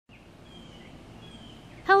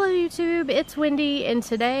Hello YouTube, it's Wendy, and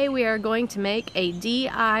today we are going to make a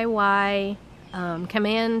DIY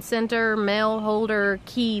command center mail holder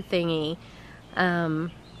key thingy.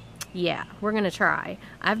 Yeah, we're gonna try.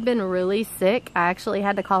 I've been really sick. I actually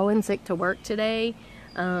had to call in sick to work today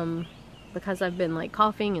because I've been like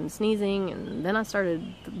coughing and sneezing, and then I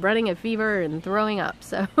started running a fever and throwing up.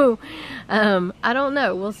 So I don't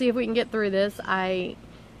know, we'll see if we can get through this. I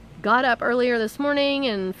got up earlier this morning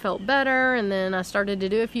and felt better, and then I started to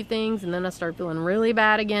do a few things, and then I started feeling really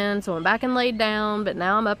bad again, so I went back and laid down, but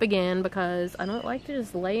now I'm up again because I don't like to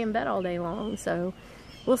just lay in bed all day long. So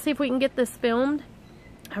we'll see if we can get this filmed.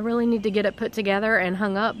 I really need to get it put together and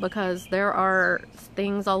hung up because there are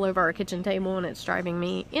things all over our kitchen table and it's driving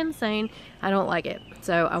me insane. I don't like it.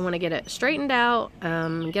 So I want to get it straightened out,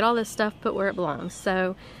 get all this stuff put where it belongs.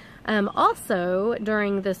 So also,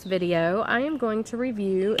 during this video, I am going to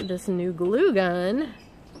review this new glue gun.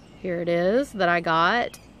 Here it is that I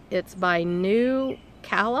got. It's by New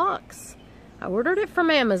Calox. I ordered it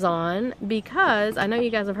from Amazon because I know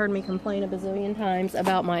you guys have heard me complain a bazillion times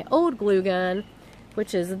about my old glue gun,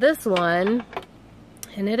 which is this one,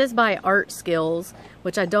 and it is by Art Skills,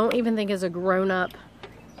 which I don't even think is a grown-up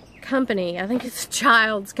company. I think it's a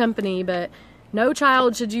child's company, but no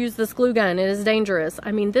child should use this glue gun. It is dangerous.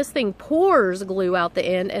 I mean, this thing pours glue out the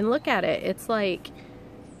end, and look at it. It's like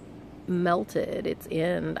melted, its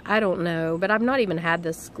end. I don't know, but I've not even had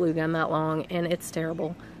this glue gun that long, and it's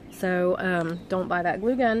terrible. So don't buy that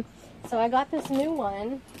glue gun. So I got this new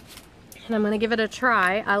one, and I'm going to give it a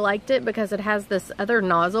try. I liked it because it has this other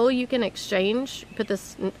nozzle you can exchange. Put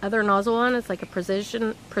this other nozzle on. It's like a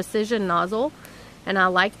precision nozzle. And I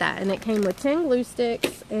like that. And it came with 10 glue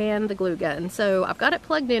sticks and the glue gun. So I've got it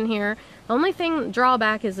plugged in here. The only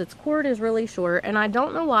drawback is its cord is really short. And I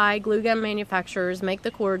don't know why glue gun manufacturers make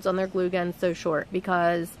the cords on their glue guns so short.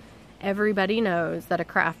 Because everybody knows that a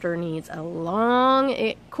crafter needs a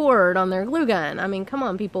long cord on their glue gun. I mean, come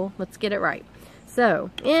on people, let's get it right.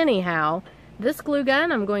 So anyhow, this glue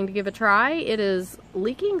gun I'm going to give a try. It is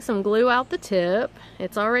leaking some glue out the tip.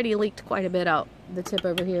 It's already leaked quite a bit out the tip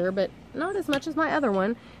over here, but not as much as my other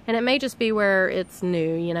one. And it may just be where it's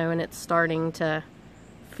new, you know, and it's starting to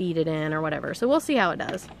feed it in or whatever. So we'll see how it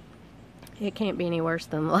does. It can't be any worse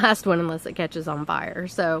than the last one unless it catches on fire.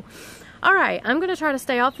 So, all right, I'm going to try to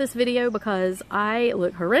stay off this video because I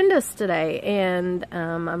look horrendous today. And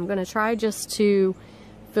I'm going to try just to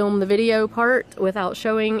film the video part without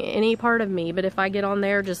showing any part of me. But if I get on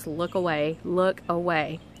there, just look away. Look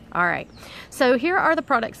away. All right, so here are the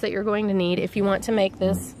products that you're going to need if you want to make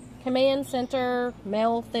this command center,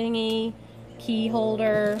 mail thingy, key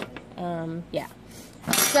holder, yeah.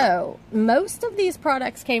 So most of these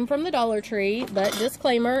products came from the Dollar Tree, but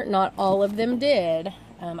disclaimer, not all of them did.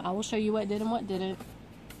 I will show you what did and what didn't.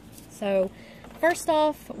 So first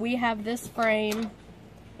off, we have this frame.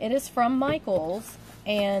 It is from Michaels,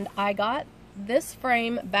 and I got this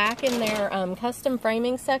frame back in their custom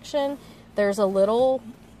framing section. There's a little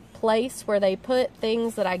place where they put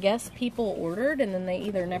things that I guess people ordered and then they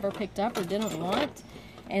either never picked up or didn't want.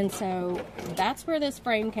 And so that's where this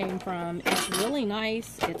frame came from. It's really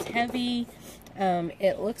nice. It's heavy.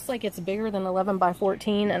 It looks like it's bigger than 11 by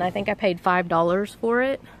 14, and I think I paid $5 for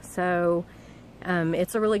it. So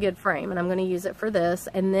it's a really good frame, and I'm going to use it for this.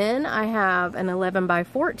 And then I have an 11 by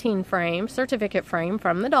 14 frame, certificate frame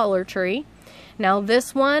from the Dollar Tree. Now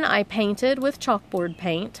this one I painted with chalkboard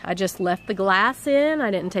paint. I just left the glass in. I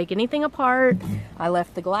didn't take anything apart. I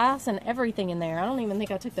left the glass and everything in there. I don't even think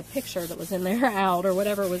I took the picture that was in there out or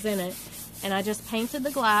whatever was in it. And I just painted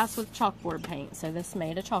the glass with chalkboard paint. So this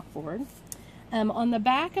made a chalkboard. On the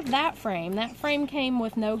back of that frame came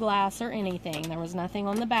with no glass or anything. There was nothing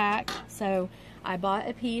on the back. So I bought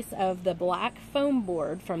a piece of the black foam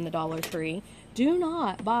board from the Dollar Tree. Do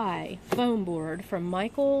not buy foam board from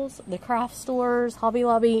Michaels, the craft stores, Hobby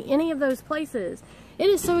Lobby, any of those places. It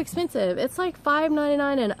is so expensive. It's like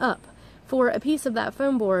 $5.99 and up for a piece of that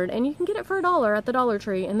foam board, and you can get it for $1 at the Dollar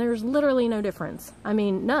Tree, and there's literally no difference. I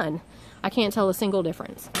mean, none. I can't tell a single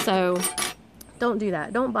difference. So don't do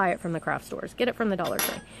that. Don't buy it from the craft stores. Get it from the Dollar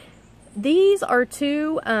Tree. These are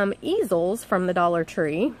two easels from the Dollar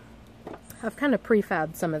Tree. I've kind of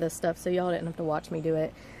prefabbed some of this stuff, so y'all didn't have to watch me do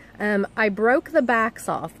it. I broke the backs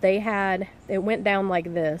off. It went down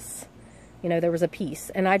like this. You know, there was a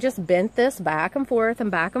piece. And I just bent this back and forth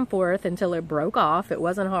until it broke off. It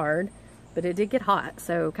wasn't hard, but it did get hot.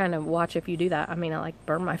 So kind of watch if you do that. I mean, I like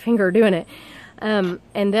burned my finger doing it. And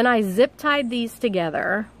then I zip tied these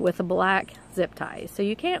together with black zip ties. So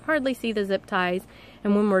you can't hardly see the zip ties.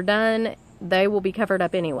 And when we're done, they will be covered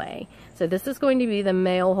up anyway. So this is going to be the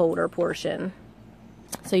mail holder portion.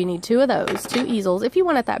 So you need 2 of those, 2 easels. If you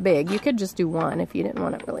want it that big, you could just do 1 if you didn't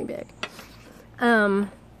want it really big.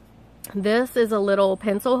 This is a little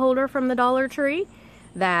pencil holder from the Dollar Tree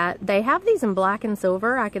that they have these in black and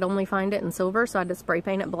silver. I could only find it in silver, so I had to spray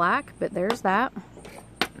paint it black, but there's that.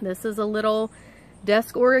 This is a little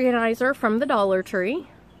desk organizer from the Dollar Tree.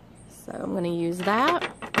 So I'm going to use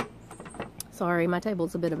that. Sorry, my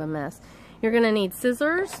table's a bit of a mess. You're going to need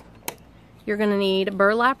scissors. You're going to need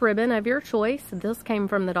burlap ribbon of your choice. This came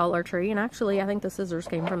from the Dollar Tree, and actually I think the scissors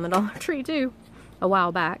came from the Dollar Tree too, a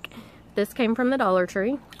while back. This came from the Dollar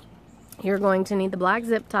Tree. You're going to need the black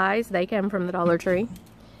zip ties. They came from the Dollar Tree.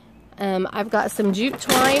 I've got some jute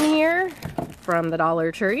twine here from the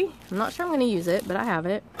Dollar Tree. I'm not sure I'm going to use it, but I have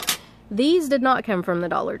it. These did not come from the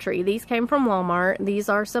Dollar Tree. These came from Walmart. These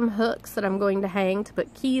are some hooks that I'm going to hang to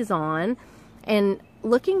put keys on. And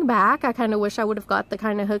looking back, I kind of wish I would have got the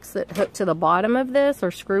kind of hooks that hook to the bottom of this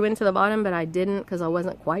or screw into the bottom, but I didn't because I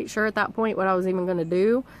wasn't quite sure at that point what I was even going to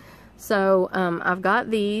do. So I've got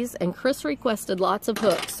these, and Chris requested lots of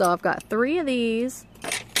hooks. So I've got 3 of these,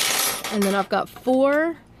 and then I've got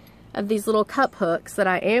 4 of these little cup hooks that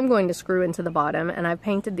I am going to screw into the bottom, and I've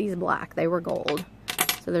painted these black. They were gold.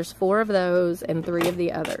 So there's 4 of those and 3 of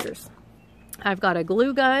the others. I've got a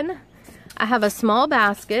glue gun. I have a small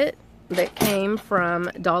basket that came from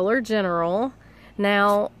Dollar General.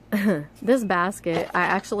 Now, this basket I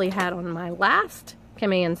actually had on my last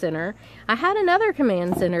command center. I had another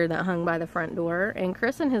command center that hung by the front door, and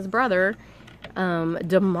Chris and his brother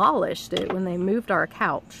demolished it when they moved our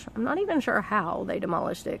couch. I'm not even sure how they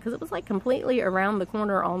demolished it because it was like completely around the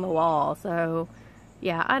corner on the wall. So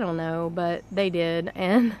yeah, I don't know, but they did.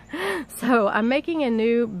 And so I'm making a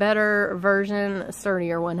new, better version,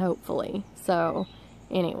 sturdier one, hopefully. So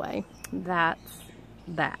anyway, that's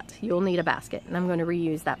that. You'll need a basket, and I'm going to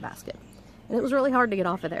reuse that basket. And it was really hard to get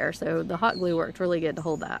off of there, so the hot glue worked really good to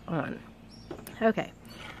hold that on. Okay,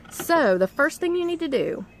 so the first thing you need to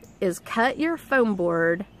do is cut your foam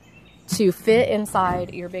board to fit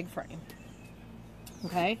inside your big frame.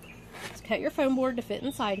 Okay, so cut your foam board to fit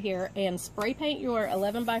inside here and spray paint your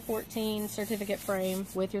 11x14 certificate frame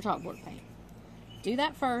with your chalkboard paint. Do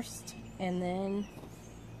that first, and then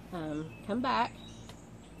come back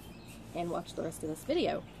and watch the rest of this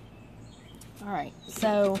video. Alright,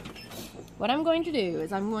 so what I'm going to do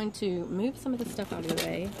is I'm going to move some of this stuff out of the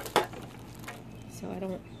way so I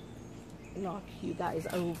don't knock you guys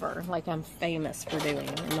over like I'm famous for doing,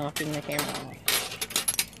 knocking the camera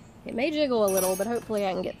off. It may jiggle a little, but hopefully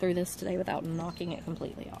I can get through this today without knocking it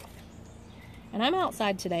completely off. And I'm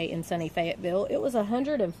outside today in sunny Fayetteville. It was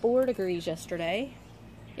 104 degrees yesterday.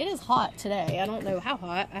 It is hot today. I don't know how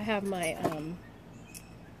hot. I have my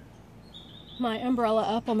my umbrella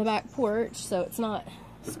up on the back porch, so it's not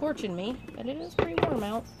scorching me, but it is pretty warm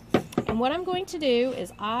out. And what I'm going to do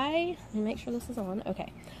is let me make sure this is on.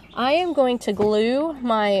 Okay. I am going to glue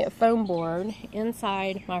my foam board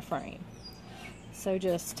inside my frame. So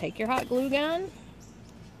just take your hot glue gun,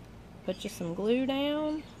 put you some glue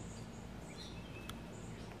down,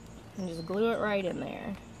 and just glue it right in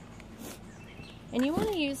there. And you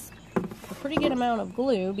want to use a pretty good amount of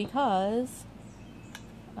glue because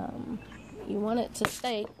you want it to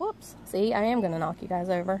stay, whoops, see, I am going to knock you guys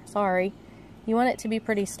over, sorry. You want it to be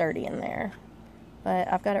pretty sturdy in there,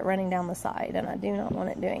 but I've got it running down the side, and I do not want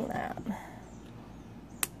it doing that.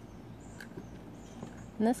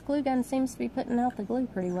 And this glue gun seems to be putting out the glue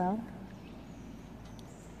pretty well.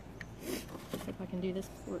 See if I can do this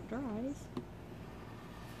before it dries.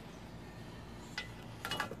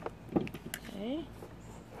 Okay.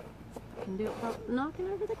 I can do it without knocking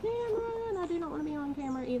over the camera, and I do not want to be on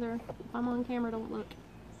camera either. If I'm on camera, I look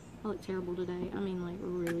terrible today. I mean, like,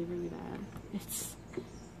 really, really bad. It's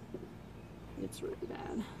really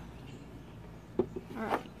bad.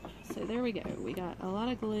 Alright, so there we go. We got a lot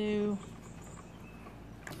of glue.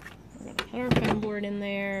 We're going to put our foam board in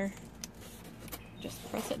there. Just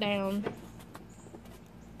press it down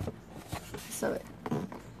so it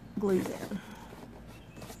glues in.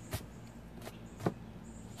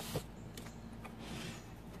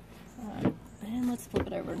 And let's flip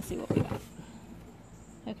it over and see what we got.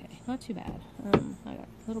 Okay, not too bad. I got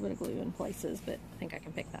a little bit of glue in places, but I think I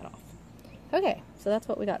can pick that off. Okay, so that's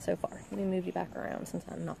what we got so far. Let me move you back around since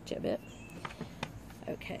I knocked you a bit.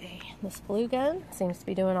 Okay, this glue gun seems to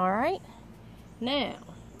be doing alright. Now,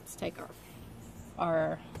 let's take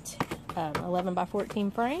our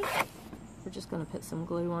 11x14 frame. We're just going to put some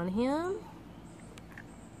glue on him,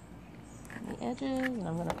 on the edges, and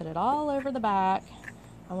I'm going to put it all over the back.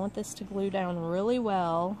 I want this to glue down really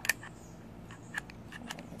well.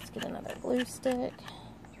 Let's get another glue stick.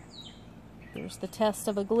 Here's the test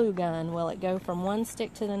of a glue gun. Will it go from one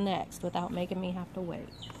stick to the next without making me have to wait?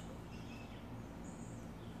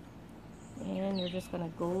 And you're just going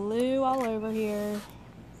to glue all over here.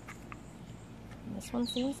 And this one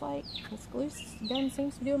seems like, this glue gun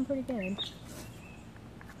seems to be doing pretty good.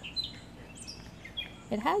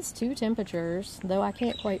 It has 2 temperatures, though I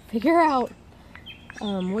can't quite figure out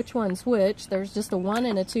which one's which. There's just a 1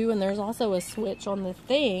 and a 2, and there's also a switch on the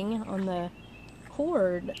thing, on the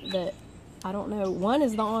cord, that I don't know. One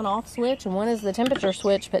is the on-off switch, and one is the temperature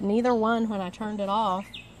switch, but neither one, when I turned it off,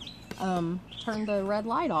 turned the red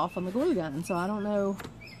light off on the glue gun, so I don't know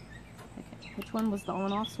which one was the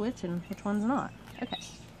on-off switch and which one's not. Okay,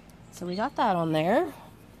 so we got that on there.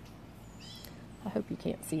 I hope you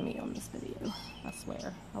can't see me on this video. I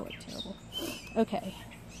swear, I look terrible. Okay,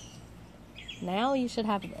 now you should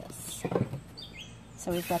have this.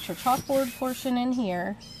 So we've got your chalkboard portion in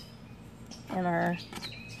here and our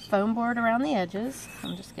foam board around the edges.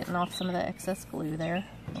 I'm just getting off some of the excess glue there,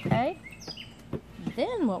 okay?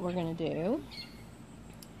 Then what we're going to do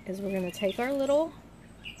is we're going to take our little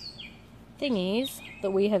thingies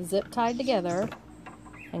that we have zip tied together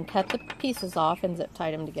and cut the pieces off and zip tie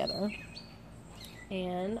them together.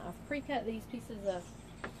 And I've pre-cut these pieces of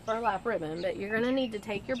burlap ribbon, but you're going to need to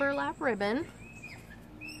take your burlap ribbon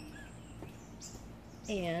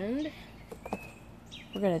and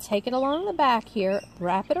we're going to take it along the back here,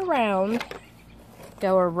 wrap it around,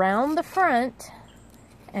 go around the front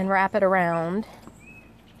and wrap it around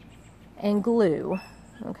and glue,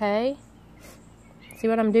 okay? See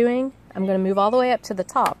what I'm doing? I'm going to move all the way up to the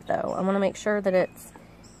top though. I want to make sure that it's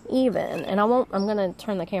even, and I'm going to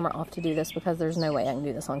turn the camera off to do this because there's no way I can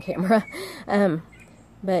do this on camera.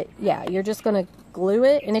 But yeah, you're just going to glue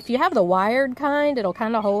it, and if you have the wired kind, it'll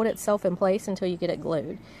kind of hold itself in place until you get it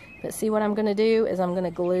glued. But see what I'm going to do is I'm going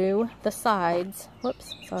to glue the sides,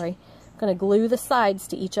 whoops, sorry, I'm going to glue the sides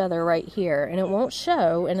to each other right here, and it won't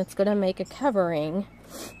show, and it's going to make a covering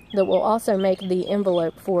that will also make the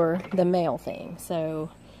envelope for the mail thing.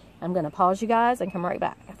 So I'm going to pause you guys and come right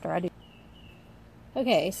back after I do.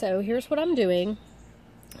 Okay, so here's what I'm doing.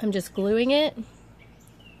 I'm just gluing it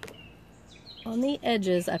on the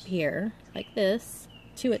edges up here, like this,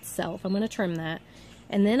 to itself. I'm going to trim that.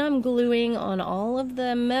 And then I'm gluing on all of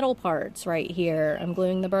the metal parts right here. I'm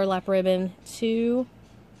gluing the burlap ribbon to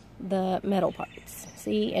the metal parts.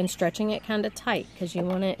 See? And stretching it kind of tight because you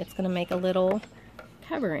want it, it's going to make a little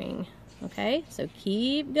covering. Okay, so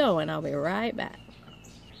keep going. I'll be right back.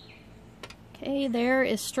 Okay, there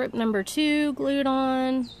is strip number 2 glued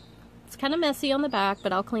on. It's kind of messy on the back,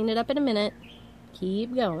 but I'll clean it up in a minute.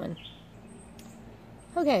 Keep going.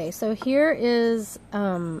 Okay, so here is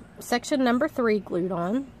section number 3 glued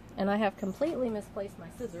on, and I have completely misplaced my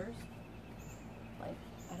scissors. Like,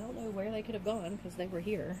 I don't know where they could have gone because they were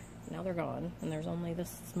here. Now they're gone, and there's only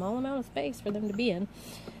this small amount of space for them to be in.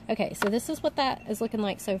 Okay, so this is what that is looking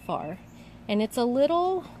like so far, and it's a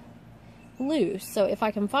little loose, so if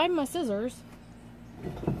I can find my scissors,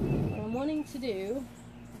 what I'm wanting to do,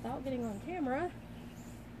 without getting on camera,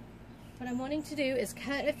 what I'm wanting to do is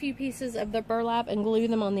cut a few pieces of the burlap and glue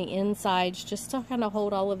them on the insides just to kind of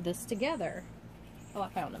hold all of this together. Oh, I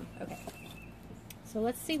found them. Okay. So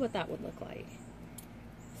let's see what that would look like.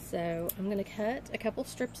 So I'm going to cut a couple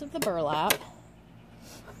strips of the burlap,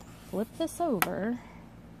 flip this over,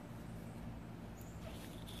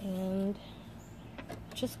 and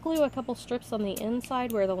just glue a couple strips on the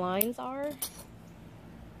inside where the lines are.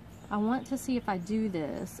 I want to see if I do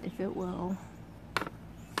this, if it will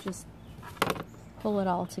just pull it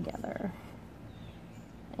all together.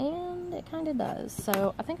 And it kind of does.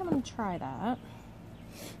 So I think I'm going to try that.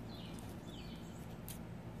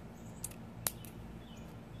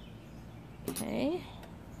 Okay.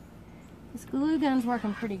 This glue gun's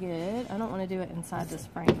working pretty good. I don't want to do it inside this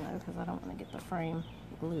frame though, because I don't want to get the frame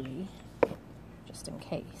gluey, just in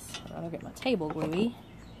case. I'd rather get my table gluey.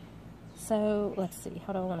 So let's see,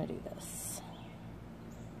 how do I want to do this?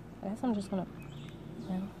 I guess I'm just going to,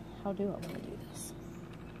 well, how do I want to do this?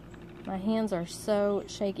 My hands are so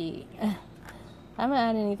shaky. I haven't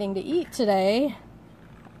had anything to eat today.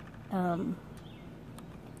 I haven't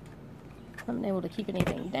been able to keep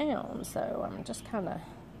anything down, so I'm just kind of,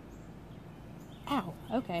 ow,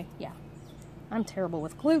 okay, yeah. I'm terrible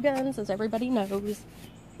with glue guns, as everybody knows.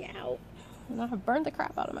 Yow. And I have burned the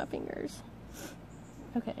crap out of my fingers.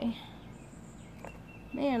 Okay.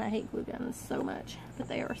 Man, I hate glue guns so much, but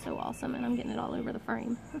they are so awesome, and I'm getting it all over the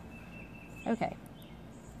frame. Okay,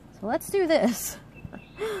 so let's do this.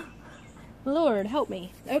 Lord, help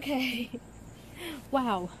me. Okay.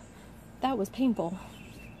 Wow, that was painful.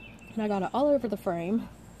 And I got it all over the frame.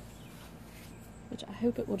 which I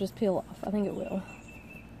hope it will just peel off. I think it will.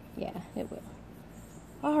 Yeah, it will.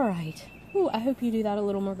 All right. Ooh, I hope you do that a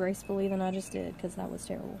little more gracefully than I just did, because that was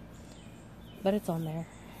terrible. But it's on there.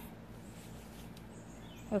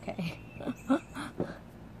 Okay.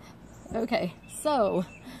 Okay, so,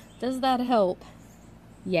 does that help?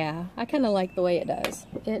 Yeah, I kind of like the way it does.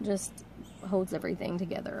 It just holds everything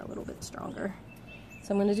together a little bit stronger.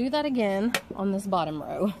 So I'm going to do that again on this bottom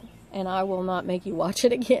row, and I will not make you watch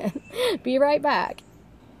it again. Be right back.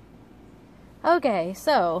 Okay,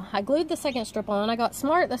 so I glued the second strip on. I got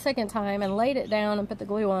smart the second time and laid it down and put the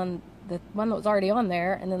glue on the one that was already on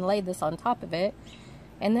there, and then laid this on top of it.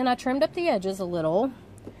 And then I trimmed up the edges a little.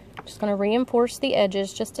 Just going to reinforce the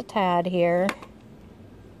edges just a tad here.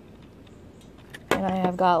 And I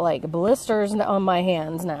have got like blisters on my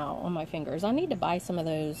hands now, on my fingers. I need to buy some of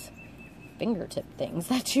those fingertip things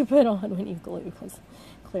that you put on when you glue, because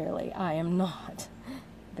clearly I am not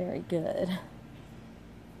very good.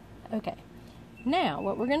 Okay, now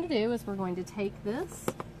what we're going to do is we're going to take this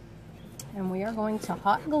and we are going to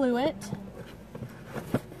hot glue it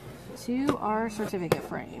to our certificate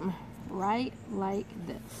frame, right like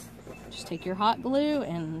this. Just take your hot glue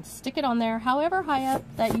and stick it on there however high up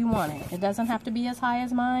that you want it. It doesn't have to be as high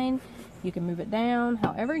as mine. You can move it down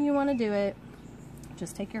however you want to do it.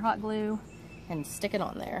 Just take your hot glue and stick it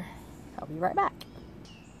on there. I'll be right back.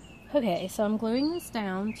 Okay, so I'm gluing this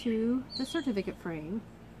down to the certificate frame.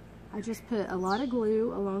 I just put a lot of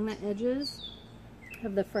glue along the edges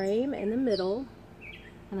of the frame in the middle,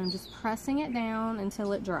 and I'm just pressing it down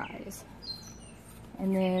until it dries.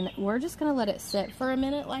 And then we're just going to let it sit for a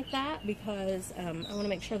minute like that, because I want to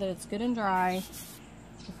make sure that it's good and dry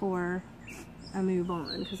before I move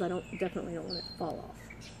on, because I definitely don't want it to fall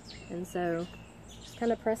off. And so just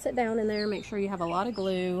kind of press it down in there, make sure you have a lot of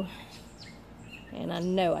glue. And I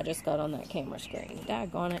know I just got on that camera screen.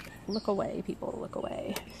 Daggone it. Look away, people, look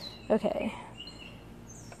away. Okay.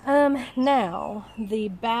 Now, the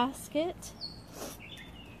basket,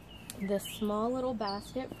 this small little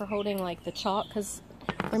basket for holding like the chalk, because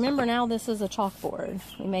remember now this is a chalkboard.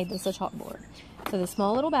 We made this a chalkboard. So the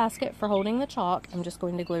small little basket for holding the chalk, I'm just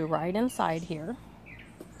going to glue right inside here.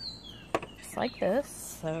 Just like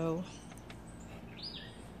this. So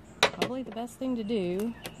probably the best thing to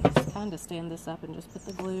do is kind of stand this up and just put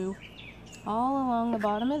the glue all along the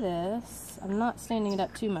bottom of this. I'm not standing it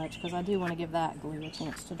up too much because I do want to give that glue a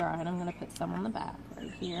chance to dry, and I'm going to put some on the back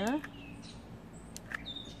right here.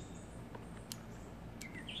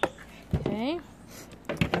 Okay,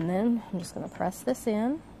 and then I'm just going to press this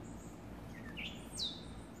in,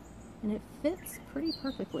 and it fits pretty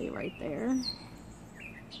perfectly right there.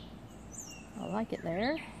 I like it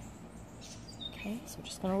there. Okay, so we're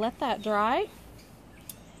just going to let that dry.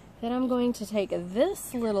 Then I'm going to take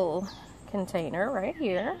this little container right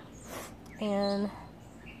here, and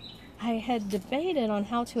I had debated on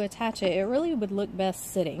how to attach it. It really would look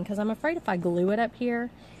best sitting, because I'm afraid if I glue it up here,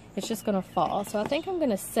 it's just going to fall. So I think I'm going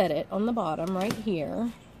to set it on the bottom right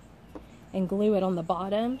here and glue it on the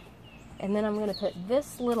bottom. And then I'm going to put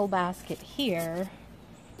this little basket here,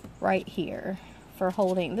 right here, for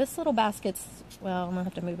holding. This little basket's, well, I'm going to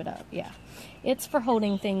have to move it up. Yeah. It's for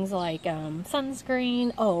holding things like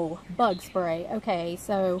sunscreen. Oh, bug spray. Okay,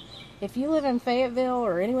 so if you live in Fayetteville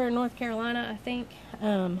or anywhere in North Carolina, I think,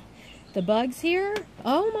 the bugs here,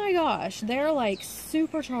 oh my gosh, they're like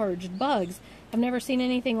supercharged bugs. I've never seen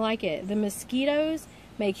anything like it. The mosquitoes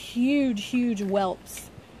make huge, huge whelps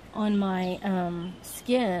on my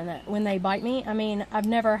skin when they bite me. I mean, I've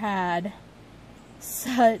never had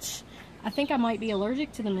such, I think I might be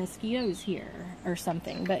allergic to the mosquitoes here or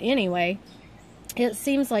something. But anyway, it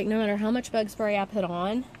seems like no matter how much bug spray I put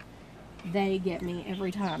on, they get me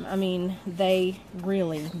every time. I mean, they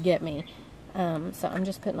really get me. So I'm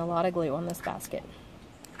just putting a lot of glue on this basket.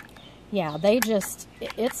 Yeah, they just,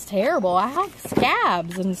 it's terrible. I have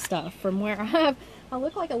scabs and stuff from where I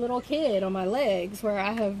look like a little kid on my legs where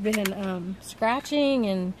I have been scratching,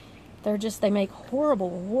 and they make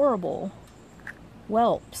horrible, horrible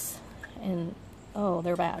whelps, and oh,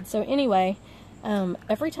 they're bad. So anyway,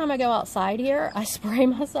 every time I go outside here, I spray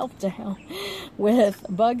myself down with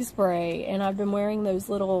bug spray, and I've been wearing those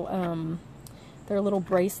little, they're little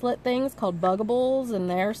bracelet things called Buggables, and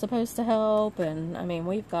they're supposed to help. And I mean,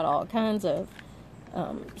 we've got all kinds of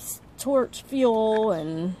torch fuel,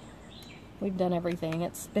 and we've done everything.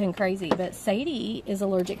 It's been crazy. But Sadie is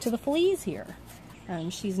allergic to the fleas here.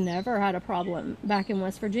 She's never had a problem back in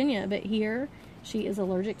West Virginia, but here she is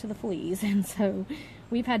allergic to the fleas, and so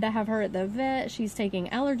we've had to have her at the vet. She's taking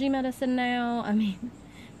allergy medicine now. I mean,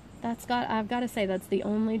 I've got to say, that's the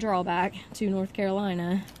only drawback to North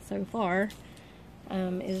Carolina so far.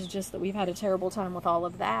 is just that we've had a terrible time with all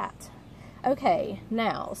of that. Okay,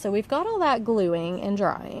 now, so we've got all that gluing and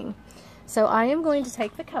drying. So I am going to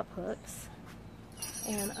take the cup hooks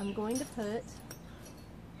and I'm going to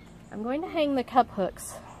hang the cup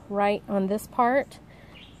hooks right on this part,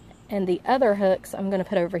 and the other hooks I'm going to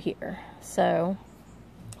put over here. So,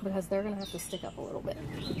 because they're going to have to stick up a little bit.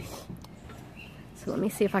 So let me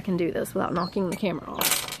see if I can do this without knocking the camera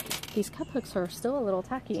off. These cup hooks are still a little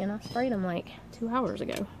tacky and I sprayed them like 2 hours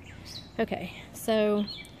ago. Okay, so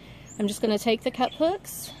I'm just going to take the cup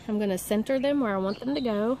hooks, I'm going to center them where I want them to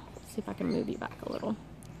go. See if I can move you back a little.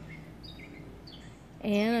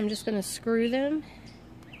 And I'm just going to screw them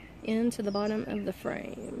into the bottom of the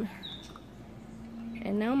frame.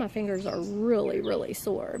 And now my fingers are really, really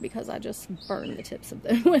sore because I just burned the tips of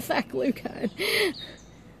them with that glue gun.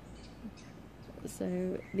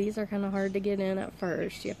 So these are kind of hard to get in at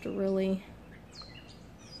first. You have to really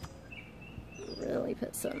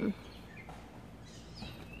put some,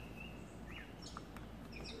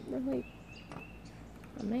 I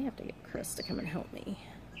may have to get Chris to come and help me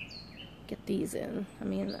get these in. I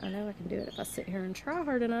mean, I know I can do it if I sit here and try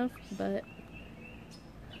hard enough, but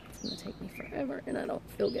it's going to take me forever and I don't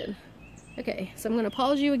feel good. Okay, so I'm going to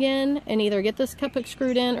pause you again and either get this cup hook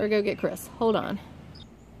screwed in or go get Chris. Hold on.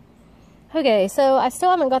 Okay, so I still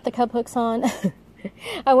haven't got the cup hooks on.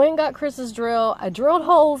 I went and got Chris's drill. I drilled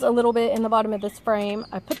holes a little bit in the bottom of this frame.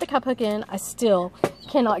 I put the cup hook in. I still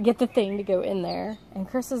cannot get the thing to go in there. And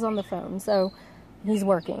Chris is on the phone, so he's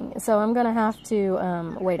working. So I'm going to have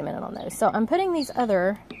to wait a minute on those. So I'm putting these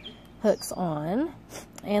other hooks on.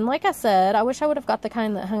 And like I said, I wish I would have got the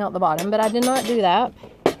kind that hung out the bottom, but I did not do that.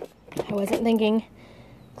 I wasn't thinking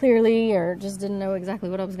clearly or just didn't know exactly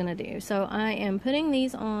what I was going to do. So I am putting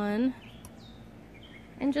these on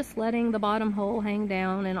and just letting the bottom hole hang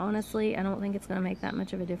down, and honestly, I don't think it's going to make that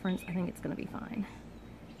much of a difference. I think it's going to be fine.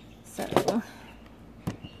 So,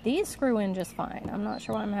 these screw in just fine. I'm not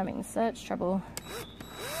sure why I'm having such trouble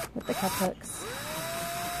with the cup hooks,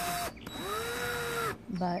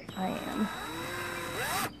 but I am.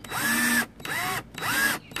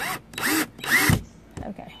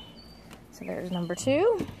 Okay, so there's number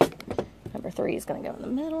 2. Number 3 is going to go in the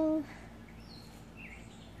middle.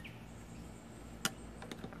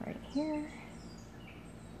 Right here.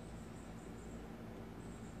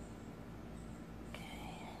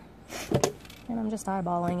 Okay. And I'm just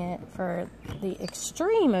eyeballing it. For the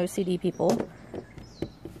extreme OCD people,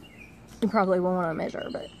 you probably will want to measure,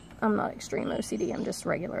 but I'm not extreme OCD, I'm just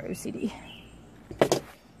regular OCD.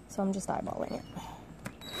 So I'm just eyeballing it.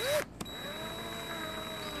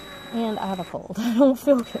 And I have a cold. I don't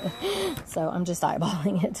feel good. So I'm just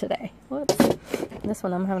eyeballing it today. Whoops. This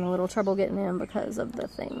one I'm having a little trouble getting in because of the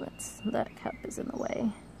thing that cup is in the way.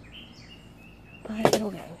 But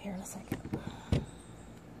it'll go here in a second.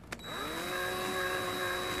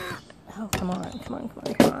 Oh, come on, come on, come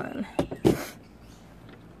on, come on.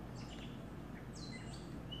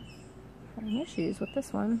 Having issues with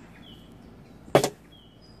this one.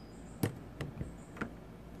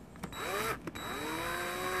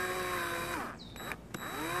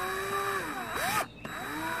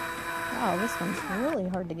 Wow, this one's really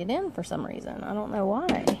hard to get in for some reason. I don't know why.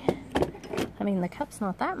 I mean, the cup's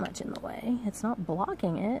not that much in the way. It's not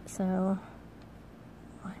blocking it, so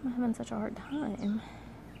why am I having such a hard time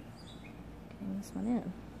getting this one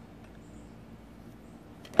in?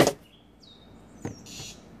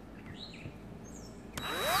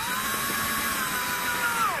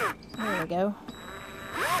 There we go.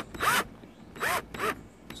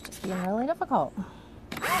 It's just being really difficult.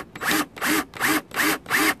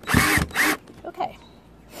 Okay,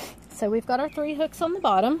 so we've got our 3 hooks on the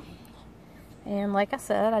bottom, and like I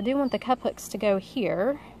said, I do want the cup hooks to go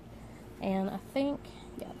here, and I think,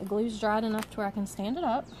 yeah, the glue's dried enough to where I can stand it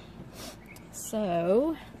up.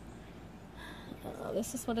 So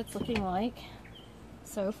this is what it's looking like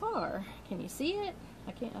so far. Can you see it?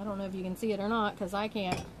 I don't know if you can see it or not, because I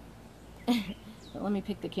can't. But let me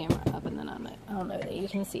pick the camera up and then I'll know that you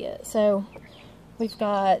can see it. So we've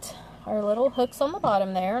got our little hooks on the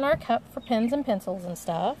bottom there, and our cup for pens and pencils and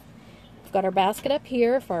stuff. We've got our basket up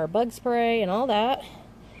here for our bug spray and all that.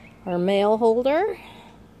 Our mail holder.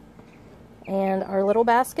 And our little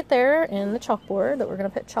basket there in the chalkboard that we're going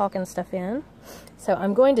to put chalk and stuff in. So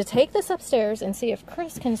I'm going to take this upstairs and see if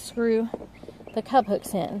Chris can screw the cup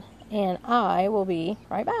hooks in. And I will be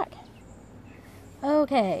right back.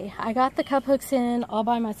 Okay, I got the cup hooks in all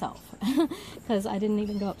by myself. Because I didn't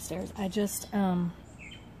even go upstairs. I just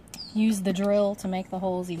used the drill to make the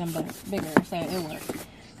holes even bigger, so it worked.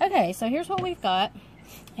 Okay, so here's what we've got.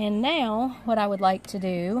 And now what I would like to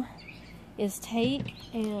do is take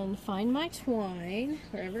and find my twine,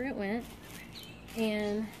 wherever it went,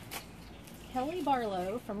 and Kelly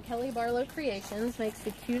Barlow from Kelly Barlow Creations makes the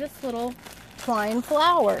cutest little twine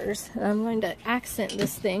flowers. And I'm going to accent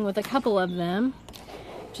this thing with a couple of them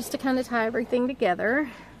just to kind of tie everything together.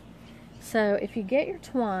 So if you get your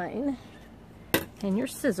twine and your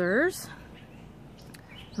scissors,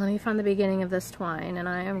 let me find the beginning of this twine, and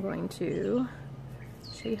I am going to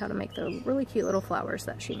show you how to make the really cute little flowers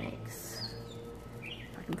that she makes.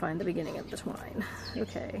 If I can find the beginning of the twine.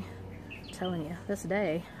 Okay, I'm telling you, this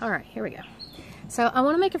day. Alright, here we go. So I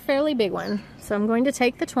want to make a fairly big one. So I'm going to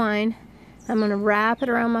take the twine, I'm going to wrap it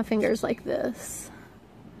around my fingers like this.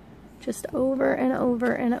 Just over and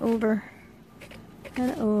over and over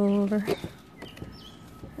and over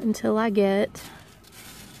until I get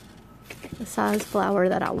the size flower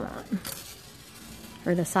that I want.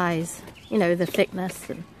 Or the size, you know, the thickness.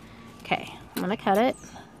 Okay, I'm going to cut it.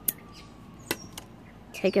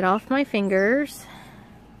 Take it off my fingers.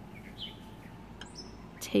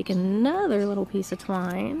 Take another little piece of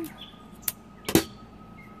twine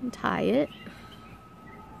and tie it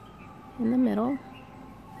in the middle.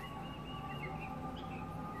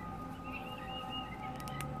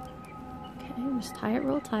 Okay, just tie it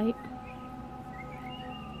real tight.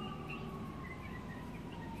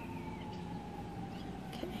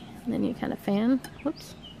 Okay, and then you kind of fan,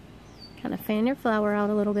 whoops, kind of fan your flower out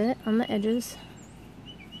a little bit on the edges.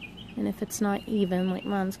 And if it's not even, like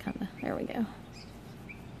mine's kind of, there we go.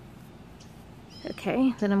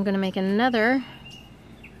 Okay, then I'm going to make another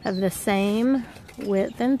of the same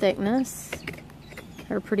width and thickness.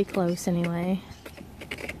 They're pretty close anyway.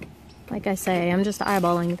 Like I say, I'm just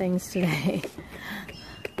eyeballing things today.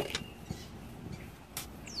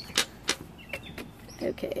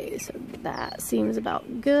 Okay, so that seems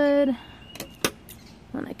about good. I'm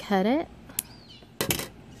going to cut it.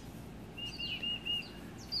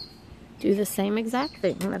 Do the same exact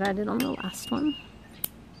thing that I did on the last one.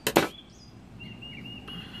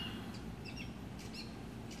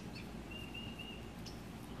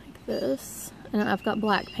 This, and I've got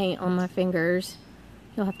black paint on my fingers.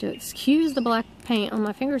 You'll have to excuse the black paint on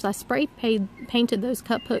my fingers. I spray painted those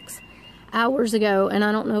cup hooks hours ago, and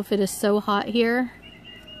I don't know if it is so hot here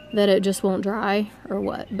that it just won't dry or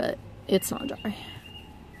what, but it's not dry.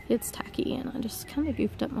 It's tacky, and I just kind of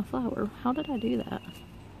goofed up my flower. How did I do that?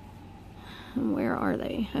 And where are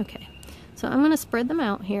they? Okay, so I'm going to spread them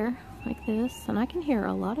out here like this, and I can hear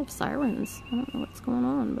a lot of sirens. I don't know what's going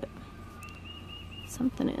on, but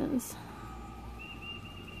something is.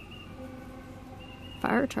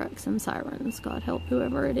 Fire trucks and sirens. God help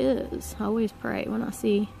whoever it is. I always pray when I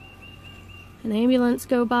see an ambulance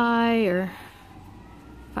go by or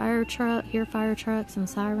hear fire trucks and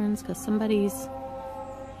sirens, because somebody's,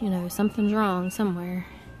 you know, something's wrong somewhere.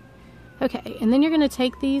 Okay, and then you're going to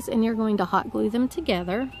take these and you're going to hot glue them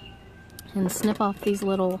together and snip off these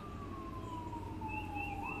little,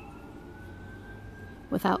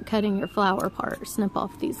 without cutting your flower part, snip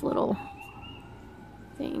off these little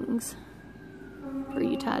things where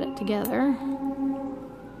you tied it together.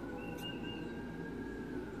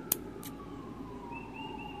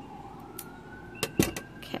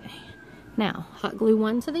 Okay, now hot glue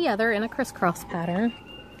one to the other in a crisscross pattern.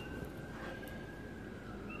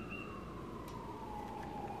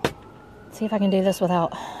 See if I can do this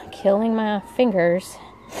without killing my fingers.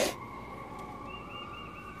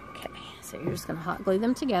 So you're just going to hot glue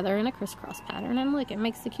them together in a crisscross pattern, and look, it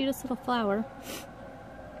makes the cutest little flower.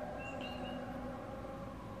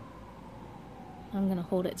 I'm going to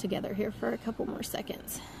hold it together here for a couple more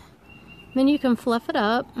seconds. Then you can fluff it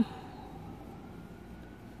up.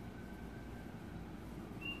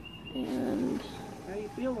 And how you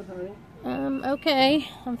feeling, honey? Okay.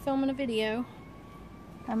 I'm filming a video.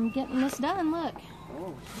 I'm getting this done, look.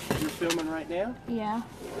 Oh, you filming right now? Yeah.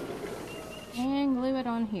 And glue it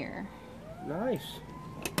on here. Nice.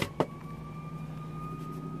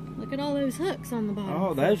 Look at all those hooks on the bottom.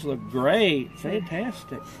 Oh, those look great.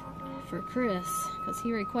 Fantastic. For Chris, because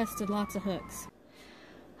he requested lots of hooks.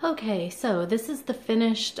 Okay, so this is the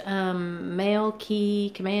finished mail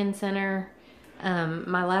key command center.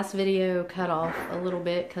 My last video cut off a little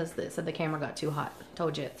bit because it said the camera got too hot.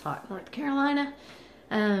 Told you it's hot in North Carolina.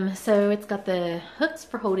 So it's got the hooks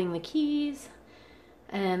for holding the keys.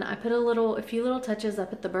 And I put a few little touches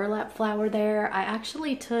up at the burlap flower there. I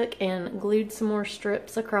actually took and glued some more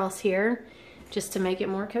strips across here just to make it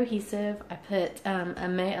more cohesive. I put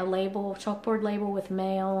a label, chalkboard label with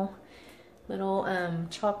mail, little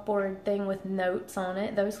chalkboard thing with notes on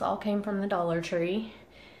it. Those all came from the Dollar Tree.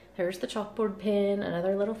 There's the chalkboard pin,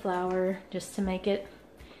 another little flower, just to make it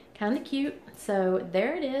kind of cute. So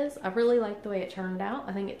there it is. I really like the way it turned out.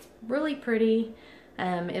 I think it's really pretty.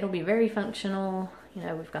 It'll be very functional. You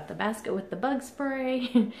know, we've got the basket with the bug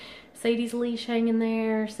spray, Sadie's leash hanging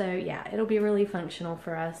there. So yeah, it'll be really functional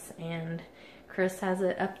for us, and Chris has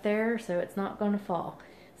it up there so it's not going to fall.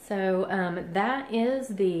 So that is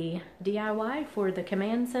the DIY for the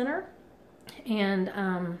command center.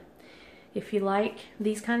 And if you like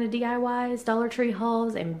these kind of DIYs, Dollar Tree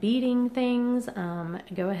hauls, and beading things,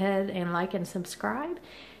 go ahead and like and subscribe,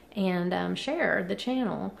 and share the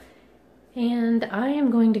channel. And I am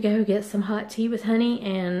going to go get some hot tea with honey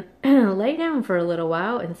and lay down for a little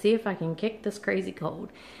while and see if I can kick this crazy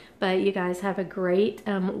cold. But you guys have a great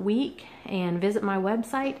week, and visit my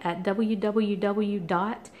website at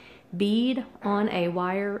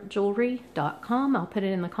www.beadonawirejewelry.com. I'll put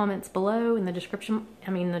it in the comments below, in the description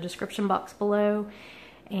box below.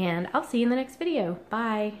 And I'll see you in the next video.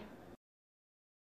 Bye.